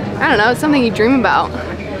 I don't know, it's something you dream about.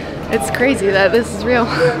 It's crazy that this is real.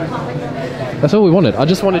 That's all we wanted. I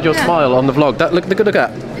just wanted your smile on the vlog. Look at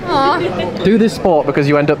that. Aww. Do this sport because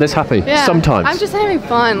you end up this happy. Yeah, sometimes. I'm just having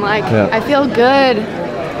fun. Like, Yeah. I feel good.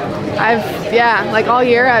 Like all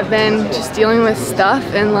year I've been just dealing with stuff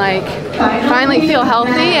and like finally feel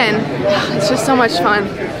healthy and it's just so much fun.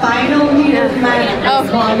 Yeah. Oh.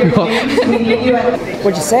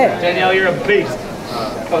 What'd you say? Danielle, you're a beast.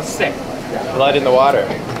 I was sick. Blood in the water.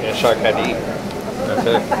 Yeah, shark had to eat. That's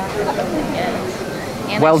it.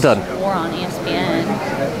 And Well done. War on ESPN.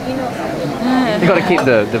 You got to keep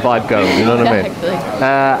the vibe going, you know what I mean? Exactly.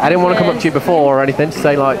 I didn't want to come up to you before or anything to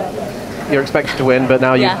say like you're expected to win, but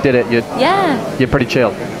now you did it. You're pretty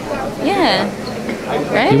chill. Yeah.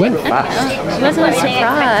 Right? You went fast. It wasn't a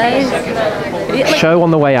surprise. Show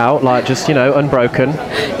on the way out, like just unbroken.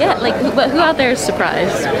 Yeah, but who out there is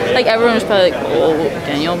surprised? Like everyone was probably like, oh,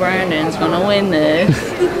 Danielle Brandon's gonna win this,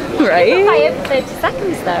 right? By 50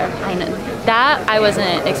 seconds though. I know that I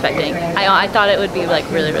wasn't expecting. I thought it would be like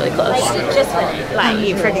really close. Just like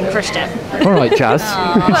you freaking crushed it. All right, Jazz.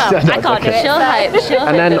 Well, I can't do it. She'll hype.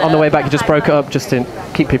 And then on the way back, you just broke it up just to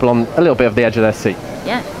keep people on a little bit of the edge of their seat.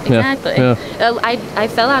 Yeah, exactly. Yeah. I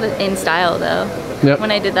fell out in style though. Yep. When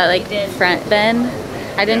I did that front bend,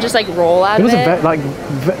 I didn't just roll out It was of it. like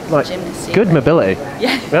good mobility.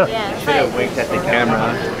 Yeah. Yeah. Should have winked at the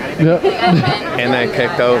camera. Yeah. And then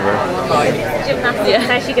kicked over. Gymnastics is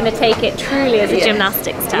actually going to take it truly as a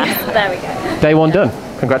gymnastics test. There we go. Day 1 done.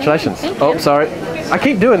 Congratulations. Oh, sorry. I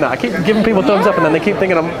keep doing that. I keep giving people thumbs up and then they keep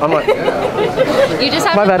thinking I'm like... You just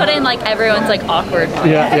have to put in like everyone's like awkward.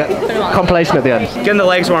 Yeah. Compilation at the end. Getting the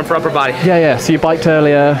legs warm for upper body. Yeah. So you biked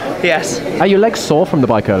earlier. Yes. Are your legs sore from the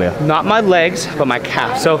bike earlier? Not my legs, but my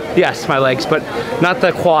calf. So yes, my legs, but not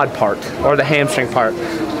the quad part or the hamstring part.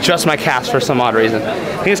 Just my calves for some odd reason. I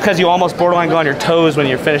think it's because you almost borderline go on your toes when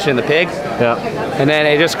you're finishing the pig. Yeah. And then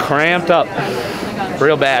it just cramped up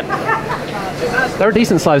real bad. They're a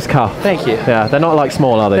decent sized calf. Thank you. Yeah, they're not like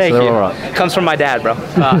small, are they? Thank so they're you. all right. Comes from my dad, bro.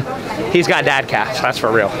 He's got dad calves, that's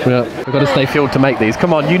for real. Yeah, we've got to stay fueled to make these.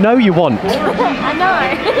 Come on, you know you want. I know.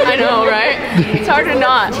 I know, right? It's hard to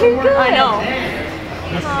not. I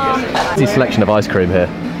know. Easy selection of ice cream here.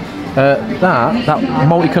 That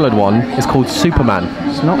multicoloured one is called Superman.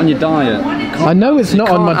 It's not on your diet. I know it's not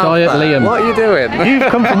on my diet, Liam. What are you doing? You've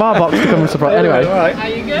come from our box to come and surprise.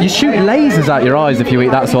 Anyway, you shoot lasers out your eyes if you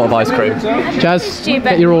eat that sort of ice cream. Jazz,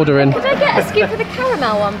 get your order in. Could I get a scoop of the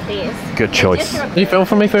caramel one, please? Good choice. Can you film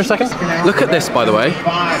for me for a second? Look at this, by the way.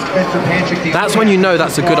 That's when you know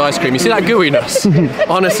that's a good ice cream. You see that gooiness?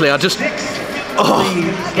 Honestly, I just...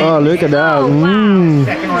 Oh, look at that. Mmm.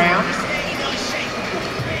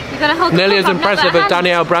 Nearly as impressive as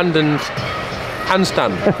Danielle Brandon's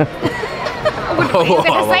handstand. What were you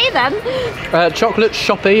going to say then? Chocolate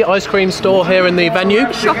Shoppy ice cream store here in the venue.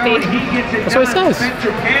 Shoppy. That's what it says.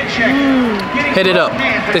 Hit it up.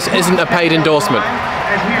 This isn't a paid endorsement.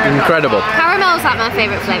 Incredible. Caramel's like my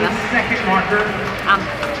favourite flavour.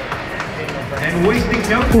 And wasting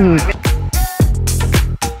no time.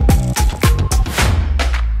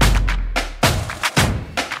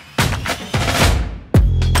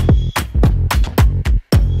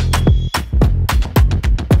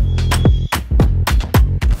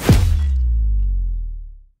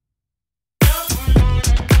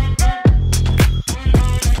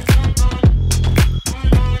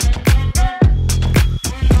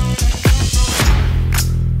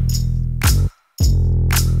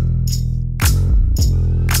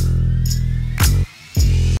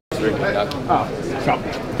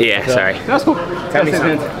 Yeah, sorry. That's cool.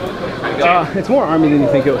 It's more army than you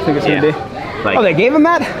think it's going to be. Like, they gave him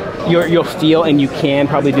that? You'll feel and you can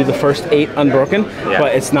probably do the first 8 unbroken,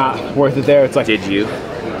 but it's not worth it there. It's like... Did you?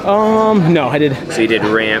 No, I did. So you did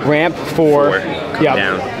ramp? Ramp, 4.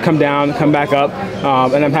 Come down, come back up,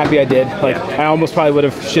 and I'm happy I did. Like, I almost probably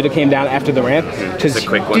should have came down after the ramp. Just a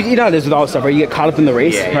quick one. You know how it is with all this stuff, right? You get caught up in the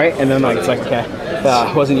race, right? And then, like, it's like, okay,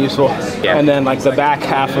 wasn't useful. Yeah. And then, like, the back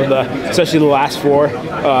half of especially the last 4,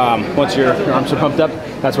 once your arms are pumped up,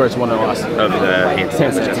 that's where it's won or lost. Of the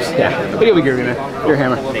handstands. Yeah. But you'll be good, man. You're a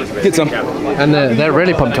hammer. Get some. And they're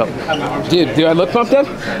really pumped up. Dude, do I look pumped up?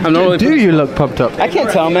 I'm normally. Do you look pumped up? I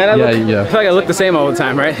can't tell, man. I feel like I look the same all the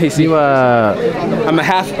time, right? You I'm a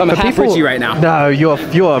half Richie right now. No, you're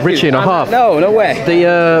Richie and a half. No way.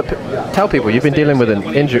 Tell people you've been dealing with an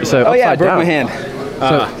injury. So I broke my hand.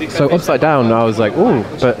 So upside down, I was like, ooh,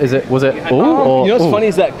 but was it ooh? Or, you know what's funny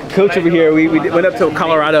is that coach over here, we went up to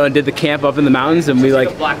Colorado and did the camp up in the mountains, and we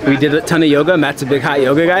did a ton of yoga. Matt's a big hot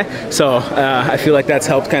yoga guy, so I feel like that's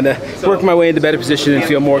helped kind of work my way into better position and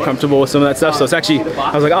feel more comfortable with some of that stuff. So it's actually,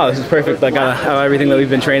 I was like, oh, this is perfect. Like everything that we've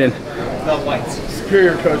been training.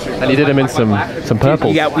 Superior coaching. And you did them in some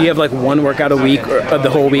purples. We have like one workout a week of the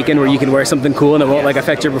whole weekend where you can wear something cool and it won't like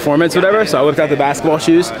affect your performance, whatever. So I whipped out the basketball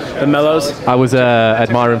shoes, the Mellows. I was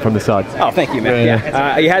admiring from the side. Oh, thank you, man.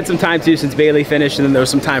 Yeah. You had some time too since Bailey finished, and then there was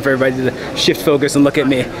some time for everybody to shift focus and look at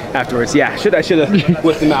me afterwards. Yeah, I should have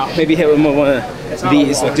whipped them out. Maybe hit with one of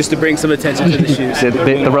these, like, just to bring some attention to the shoes.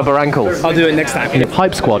 The rubber ankles. I'll do it next time.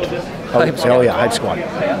 Hype squad. Oh yeah, Hype Squad.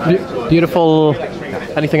 Beautiful.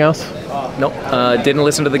 Anything else? Nope. Didn't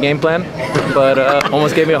listen to the game plan, but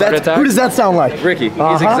almost gave me a heart attack. Who does that sound like? Ricky.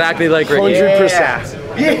 He's exactly like Ricky.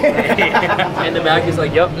 100%. Yeah. In the back, he's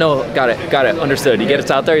like, "Yep, no, got it, understood." He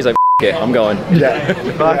gets out there, he's like, "Okay, I'm going." Yeah.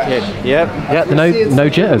 Fuck it. Yep. Yeah. No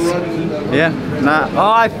jitters. Yeah.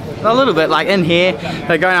 Nah. A little bit. Like in here,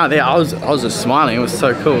 like going out there, I was just smiling. It was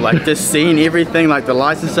so cool. Like just seeing everything, like the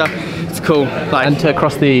lights and stuff. It's cool. Like, and to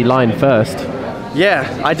cross the line first. Yeah,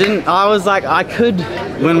 I was like, I could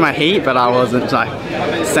win my heat, but I wasn't like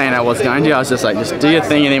saying I was going to. I was just like, just do your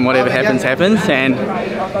thing, and then whatever happens, happens. And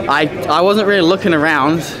I wasn't really looking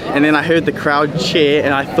around, and then I heard the crowd cheer,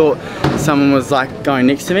 and I thought someone was like going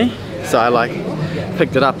next to me. So I like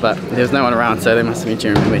picked it up, but there was no one around, so they must have been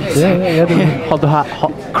cheering for me. Yeah. Hold the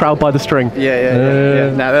hot crowd by the string. Yeah.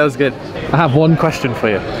 No, that was good. I have one question for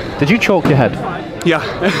you. Did you chalk your head? Yeah.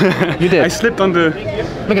 You did? I slipped on the...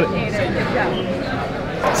 Look at it.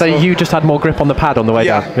 So you just had more grip on the pad on the way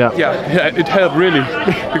down? Yeah, it helped really.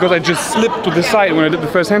 Because I just slipped to the side when I did the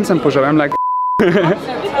first handstand push-up. I'm like,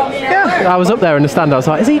 Yeah. I was up there in the stand. I was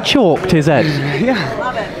like, "Is he chalked his head?"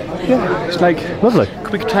 Yeah, it's like lovely.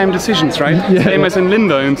 Quick time decisions, right? Yeah. Same as in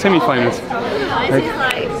Linda in semifinals.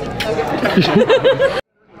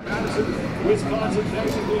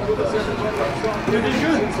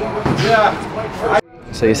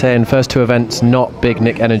 So you're saying first two events not big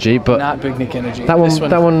Nick energy, but Not big Nick energy. that This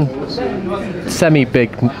one semi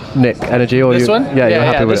big Nick energy, or This you, one? Yeah, you're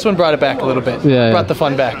happy with this it. one brought it back a little bit. Yeah, Brought the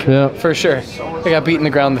fun back. Yeah. For sure. I got beat in the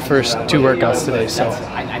ground the first 2 workouts today, so.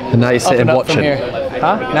 And now you're Up sitting and up from watching. here.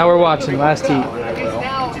 Huh? Now we're watching. Last heat.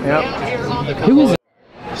 Yep. Who is it?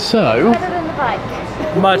 So.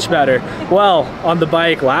 Much better. Well, on the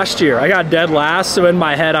bike last year, I got dead last, so in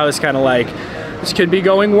my head I was kind of like, this could be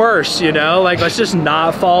going worse, you know? Like, let's just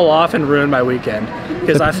not fall off and ruin my weekend.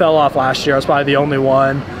 Because I fell off last year. I was probably the only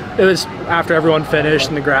one. It was after everyone finished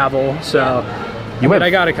in the gravel, so I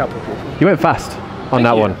got a couple people. You went fast on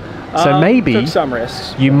that one. So maybe took some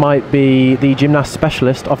risks. you might be the gymnast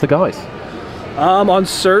specialist of the guys. On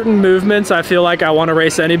certain movements, I feel like I want to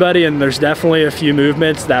race anybody, and there's definitely a few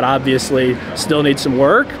movements that obviously still need some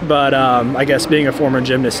work, but I guess being a former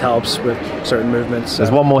gymnast helps with certain movements. So.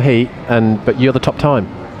 There's one more heat, but you're the top time.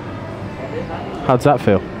 How does that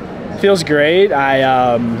feel? Feels great.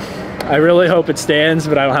 I really hope it stands,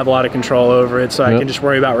 but I don't have a lot of control over it, so I can just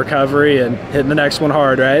worry about recovery and hitting the next one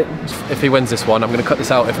hard, right? If he wins this one, I'm going to cut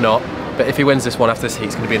this out if not, but if he wins this one after this heat,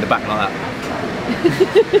 he's going to be in the back like that.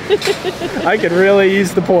 I could really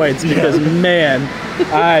use the points because, man,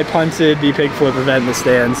 I punted the pig flip event in the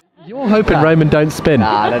stands. You're hoping Roman don't spin.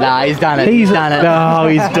 Nah, he's done it. He's done it. No,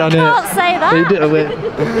 he's done it. Can't say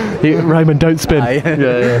that. Roman, don't spin.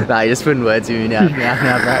 Nah, you're just putting words in me now. Bro.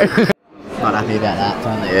 Not happy about that. It's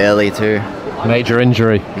only early too. Major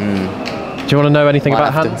injury. Do you want to know anything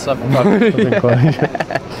about hands?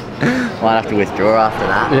 Might have to withdraw after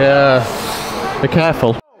that. Yeah. Be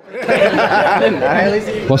careful.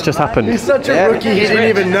 What's just happened? He's such a rookie, he didn't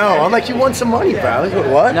even know. I'm like, you won some money, bro.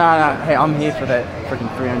 What? No, hey, I'm here for that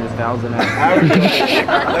freaking 300,000.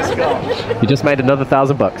 Let's go. You just made another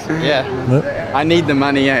 $1,000. Yeah. I need the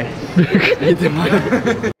money, eh? Need the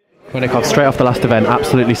money. Krenikov straight off the last event,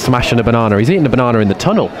 absolutely smashing a banana. He's eating a banana in the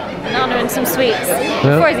tunnel. Banana and some sweets.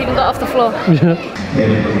 Before he's even got off the floor.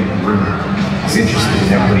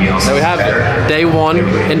 So we have day one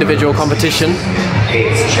individual competition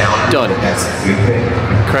done.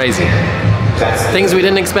 Crazy. Things we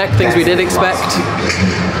didn't expect, things we did expect.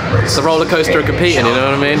 It's the roller coaster of competing, you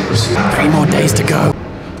know what I mean? 3 more days to go.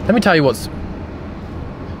 Let me tell you what's...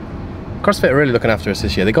 CrossFit are really looking after us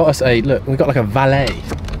this year. They got us we got like a valet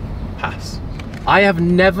pass. I have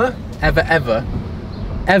never, ever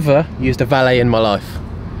used a valet in my life.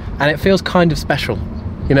 And it feels kind of special.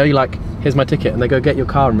 You know, you're like, here's my ticket, and they go get your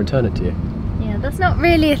car and return it to you. Yeah, that's not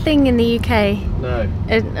really a thing in the UK. No.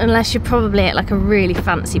 Unless you're probably at like a really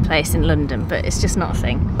fancy place in London, but it's just not a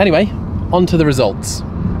thing. Anyway, on to the results.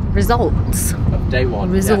 Results. Of day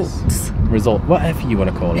one. Results. Yes. Result, whatever you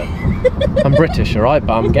want to call it. I'm British, alright,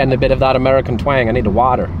 but I'm getting a bit of that American twang. I need the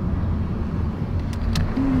water.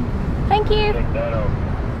 Thank you.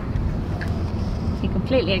 He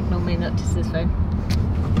completely ignored me, not just his phone.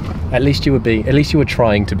 At least you were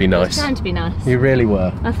trying to be nice. Trying to be nice. You really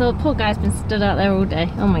were. I thought, poor guy's been stood out there all day.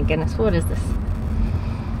 Oh my goodness, what is this?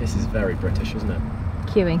 This is very British, isn't it?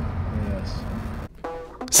 Queuing. Yes.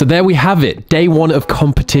 So there we have it, day one of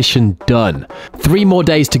competition done. 3 more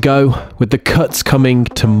days to go, with the cuts coming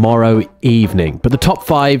tomorrow evening. But the top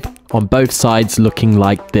 5 on both sides looking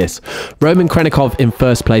like this. Roman Krenikov in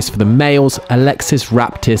first place for the males, Alexis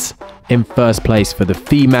Raptis in first place for the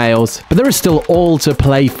females. But there is still all to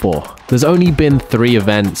play for. There's only been 3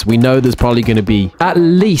 events. We know there's probably going to be at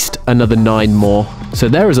least another 9 more. So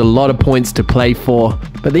there is a lot of points to play for.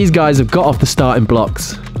 But these guys have got off the starting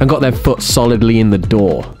blocks and got their foot solidly in the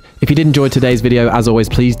door. If you did enjoy today's video, as always,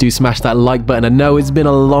 please do smash that like button. I know it's been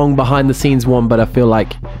a long behind the scenes one, but I feel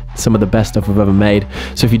like some of the best stuff I've ever made.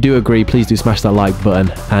 So if you do agree, please do smash that like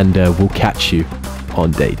button, and we'll catch you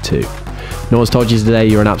on day 2. No one's told you today,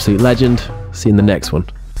 you're an absolute legend. See you in the next one.